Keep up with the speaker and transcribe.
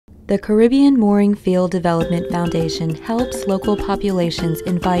The Caribbean Mooring Field Development Foundation helps local populations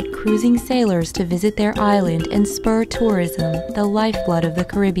invite cruising sailors to visit their island and spur tourism, the lifeblood of the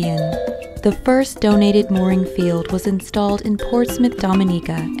Caribbean. The first donated mooring field was installed in Portsmouth,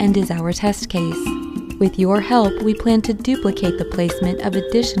 Dominica, and is our test case. With your help, we plan to duplicate the placement of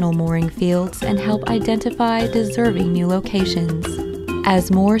additional mooring fields and help identify deserving new locations.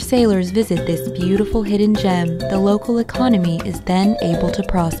 As more sailors visit this beautiful hidden gem, the local economy is then able to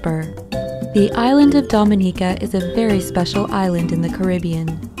prosper. The island of Dominica is a very special island in the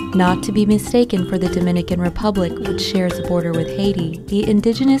Caribbean. Not to be mistaken for the Dominican Republic, which shares a border with Haiti, the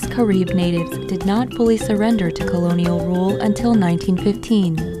indigenous Carib natives did not fully surrender to colonial rule until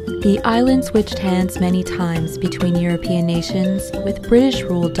 1915. The island switched hands many times between European nations, with British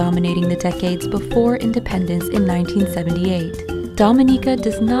rule dominating the decades before independence in 1978. Dominica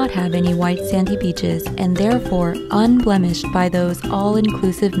does not have any white sandy beaches and therefore unblemished by those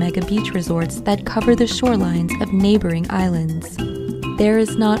all-inclusive mega beach resorts that cover the shorelines of neighboring islands. There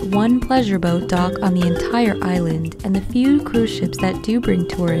is not one pleasure boat dock on the entire island, and the few cruise ships that do bring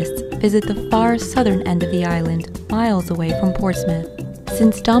tourists visit the far southern end of the island, miles away from Portsmouth.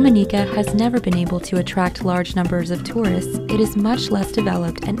 Since Dominica has never been able to attract large numbers of tourists, it is much less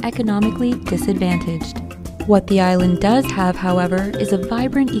developed and economically disadvantaged. What the island does have, however, is a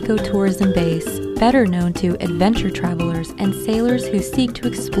vibrant ecotourism base, better known to adventure travelers and sailors who seek to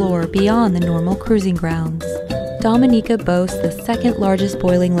explore beyond the normal cruising grounds. Dominica boasts the second largest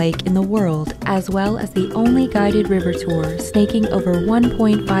boiling lake in the world, as well as the only guided river tour snaking over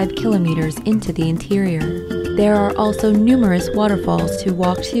 1.5 kilometers into the interior. There are also numerous waterfalls to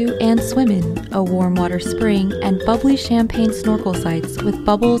walk to and swim in, a warm water spring, and bubbly champagne snorkel sites with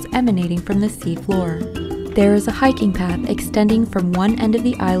bubbles emanating from the sea floor. There is a hiking path extending from one end of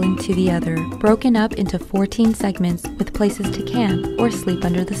the island to the other, broken up into 14 segments with places to camp or sleep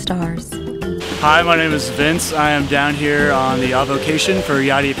under the stars. Hi, my name is Vince. I am down here on the avocation for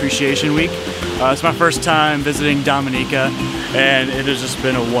Yachty Appreciation Week. It's my first time visiting Dominica, and it has just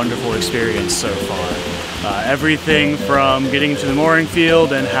been a wonderful experience so far. Everything from getting to the mooring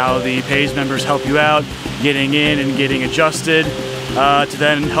field and how the PAYS members help you out, getting in and getting adjusted, to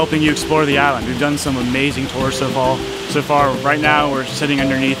then helping you explore the island. We've done some amazing tours so far. Right now we're sitting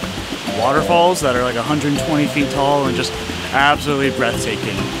underneath waterfalls that are like 120 feet tall and just absolutely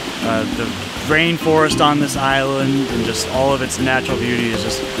breathtaking. The rainforest on this island and just all of its natural beauty is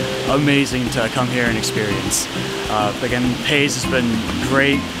just amazing to come here and experience. Again, PAYS has been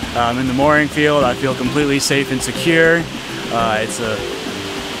great. In the mooring field, I feel completely safe and secure.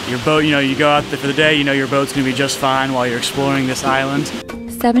 Your boat, you go out there for the day, your boat's going to be just fine while you're exploring this island.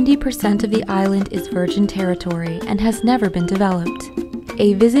 70% of the island is virgin territory and has never been developed.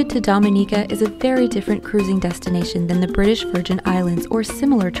 A visit to Dominica is a very different cruising destination than the British Virgin Islands or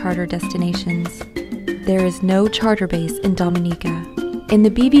similar charter destinations. There is no charter base in Dominica. In the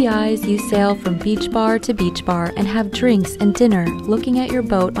BVIs, you sail from beach bar to beach bar and have drinks and dinner looking at your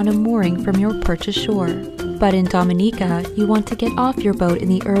boat on a mooring from your purchase shore. But in Dominica, you want to get off your boat in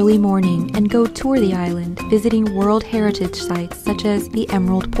the early morning and go tour the island, visiting World Heritage sites such as the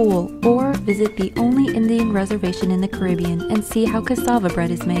Emerald Pool, or visit the only Indian reservation in the Caribbean and see how cassava bread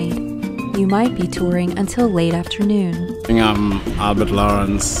is made. You might be touring until late afternoon. I'm Albert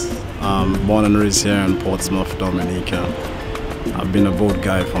Lawrence, born and raised here in Portsmouth, Dominica. I've been a boat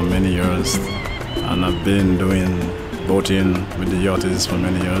guy for many years, and I've been doing boating with the yachties for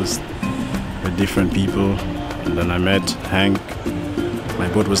many years with different people. And then I met Hank. My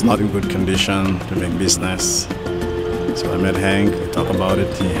boat was not in good condition to make business, so I met Hank. We talked about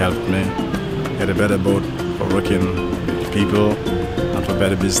it. He helped me get a better boat for working with people and for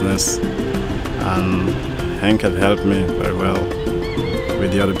better business. And Hank had helped me very well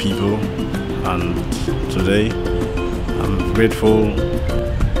with the other people, and today I'm grateful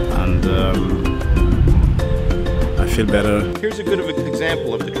and I feel better. Here's a good of an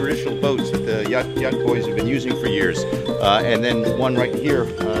example of the traditional boats that the yacht boys have been using for years. And then one right here,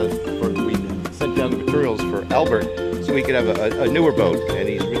 we sent down the materials for Albert so we could have a newer boat. And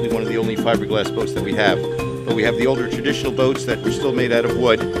he's really one of the only fiberglass boats that we have. But we have the older traditional boats that were still made out of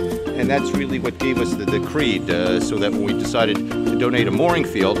wood. And that's really what gave us the creed, so that when we decided to donate a mooring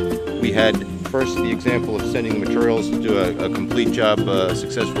field, we had first the example of sending the materials to do a complete job, a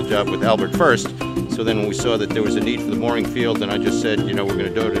successful job with Albert first. So then when we saw that there was a need for the mooring field, and I just said, we're going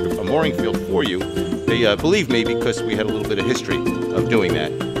to donate a mooring field for you, they believed me because we had a little bit of history of doing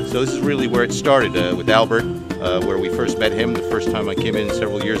that. So this is really where it started with Albert, where we first met him the first time I came in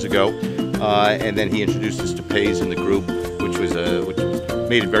several years ago. And then he introduced us to PAYS in the group, which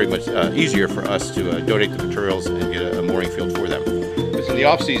made it very much easier for us to donate the materials and get a mooring field for them. This in the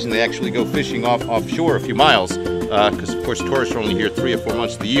off season, they actually go fishing offshore a few miles, because of course tourists are only here 3 or 4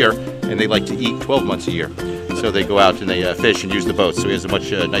 months of the year, and they like to eat 12 months a year. So they go out and they fish and use the boat. So he has a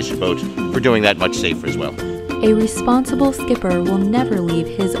much nicer boat for doing that, much safer as well. A responsible skipper will never leave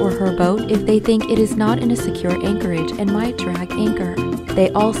his or her boat if they think it is not in a secure anchorage and might drag anchor. They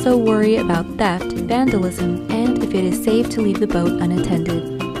also worry about theft, vandalism, and if it is safe to leave the boat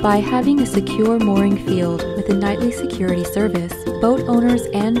unattended. By having a secure mooring field with a nightly security service, boat owners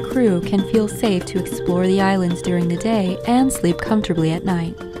and crew can feel safe to explore the islands during the day and sleep comfortably at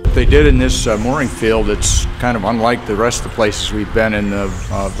night. What they did in this mooring field, it's kind of unlike the rest of the places we've been in the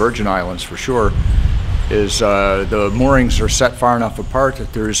Virgin Islands for sure, is the moorings are set far enough apart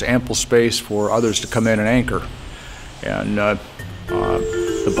that there's ample space for others to come in and anchor. And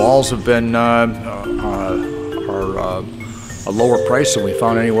the balls have been are a lower price than we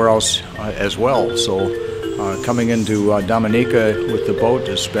found anywhere else as well. So coming into Dominica with the boat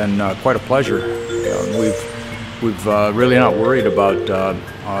has been quite a pleasure. We've really not worried about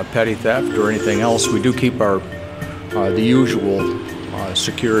petty theft or anything else. We do keep our the usual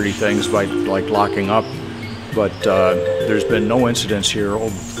security things like locking up, but there's been no incidents here.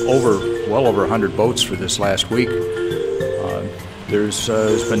 Well over 100 boats for this last week. There's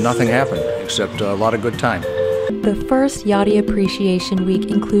been nothing happen except a lot of good time. The first Yachty Appreciation Week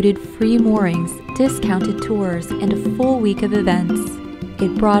included free moorings, discounted tours, and a full week of events.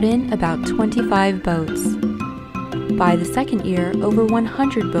 It brought in about 25 boats. By the second year, over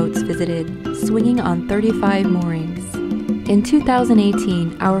 100 boats visited, swinging on 35 moorings. In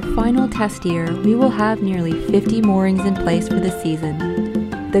 2018, our final test year, we will have nearly 50 moorings in place for the season.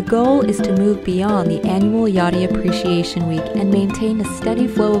 The goal is to move beyond the annual Yachty Appreciation Week and maintain a steady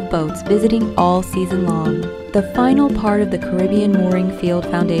flow of boats visiting all season long. The final part of the Caribbean Mooring Field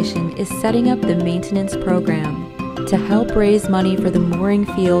Foundation is setting up the maintenance program to help raise money for the mooring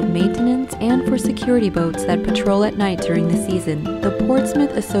field maintenance and for security boats that patrol at night during the season. The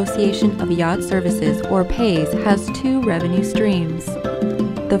Portsmouth Association of Yacht Services, or PAYS, has 2 revenue streams.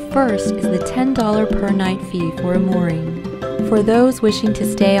 The first is the $10 per night fee for a mooring. For those wishing to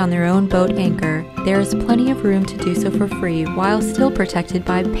stay on their own boat anchor, there is plenty of room to do so for free while still protected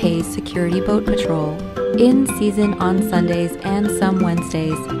by PAYS Security Boat Patrol. In season on Sundays and some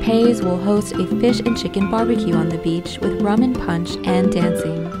Wednesdays, PAYS will host a fish and chicken barbecue on the beach with rum and punch and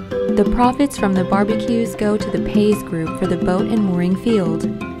dancing. The profits from the barbecues go to the PAYS group for the boat and mooring field.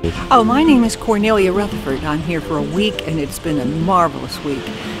 Oh, my name is Cornelia Rutherford. I'm here for a week and it's been a marvelous week.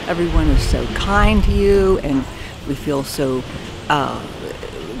 Everyone is so kind to you and we feel so,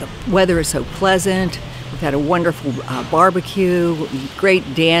 the weather is so pleasant. We've had a wonderful barbecue,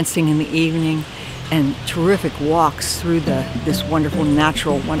 great dancing in the evening, and terrific walks through this wonderful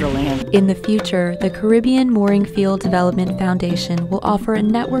natural wonderland. In the future, the Caribbean Mooring Field Development Foundation will offer a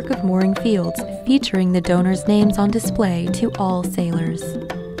network of mooring fields featuring the donors' names on display to all sailors.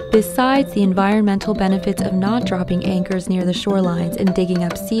 Besides the environmental benefits of not dropping anchors near the shorelines and digging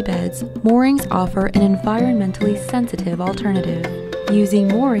up seabeds, moorings offer an environmentally sensitive alternative. Using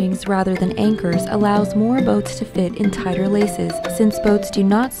moorings rather than anchors allows more boats to fit in tighter laces, since boats do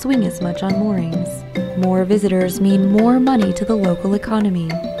not swing as much on moorings. More visitors mean more money to the local economy.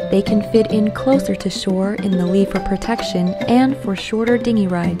 They can fit in closer to shore in the lee for protection and for shorter dinghy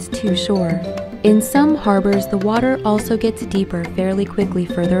rides to shore. In some harbors, the water also gets deeper fairly quickly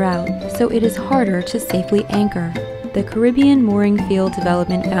further out, so it is harder to safely anchor. The Caribbean Mooring Field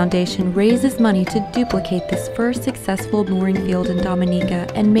Development Foundation raises money to duplicate this first successful mooring field in Dominica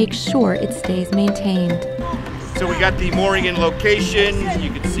and make sure it stays maintained. So we got the mooring in location. You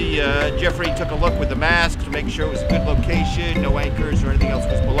can see Jeffrey took a look with the mask to make sure it was a good location, no anchors or anything else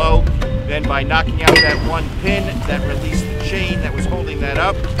was below. Then by knocking out that one pin, that released the chain that was holding that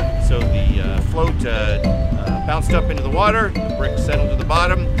up. So the float bounced up into the water, the brick settled to the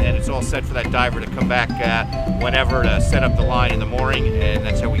bottom, and it's all set for that diver to come back whenever to set up the line in the mooring, and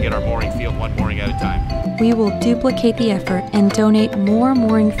that's how we get our mooring field, one mooring at a time. We will duplicate the effort and donate more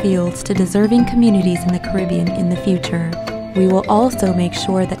mooring fields to deserving communities in the Caribbean in the future. We will also make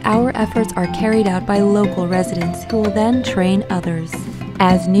sure that our efforts are carried out by local residents who will then train others.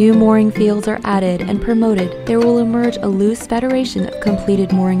 As new mooring fields are added and promoted, there will emerge a loose federation of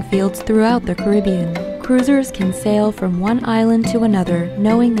completed mooring fields throughout the Caribbean. Cruisers can sail from one island to another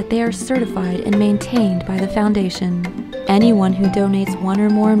knowing that they are certified and maintained by the Foundation. Anyone who donates one or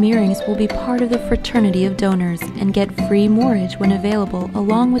more moorings will be part of the fraternity of donors and get free moorage when available,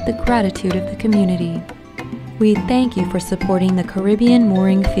 along with the gratitude of the community. We thank you for supporting the Caribbean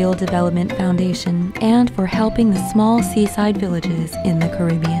Mooring Field Development Foundation and for helping the small seaside villages in the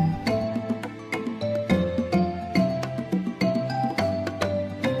Caribbean.